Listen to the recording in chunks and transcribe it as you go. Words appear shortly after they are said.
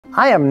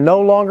I am no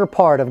longer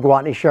part of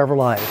Gwatney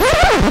Chevrolet.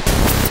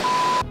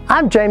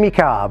 I'm Jamie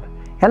Cobb,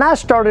 and I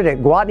started at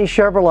Gwatney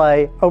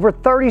Chevrolet over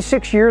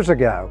 36 years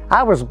ago.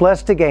 I was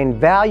blessed to gain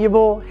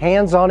valuable,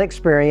 hands-on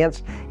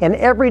experience in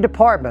every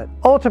department,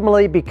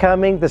 ultimately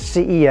becoming the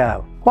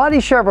CEO. Gwatney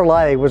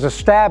Chevrolet was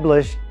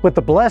established with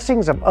the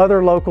blessings of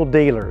other local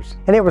dealers,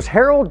 and it was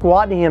Harold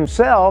Gwatney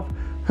himself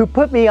who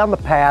put me on the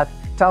path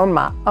to own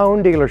my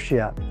own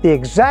dealership, the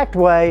exact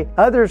way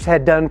others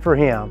had done for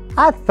him.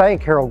 I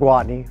thank Harold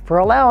Gwatney for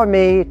allowing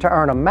me to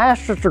earn a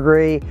master's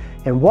degree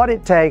in what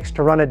it takes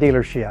to run a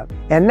dealership.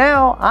 And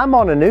now I'm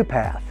on a new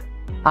path.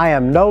 I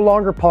am no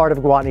longer part of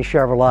Gwatney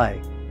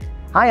Chevrolet.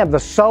 I am the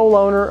sole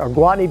owner of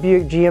Gwatney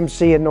Buick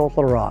GMC in North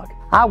Little Rock.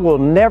 I will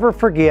never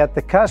forget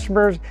the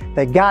customers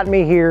that got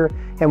me here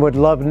and would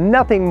love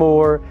nothing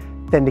more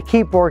than to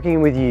keep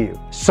working with you.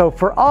 So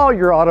for all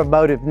your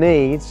automotive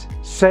needs,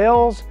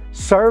 sales,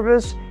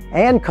 service,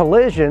 and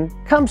collision,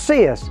 come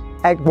see us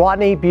at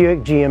Gwatney Buick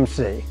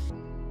GMC.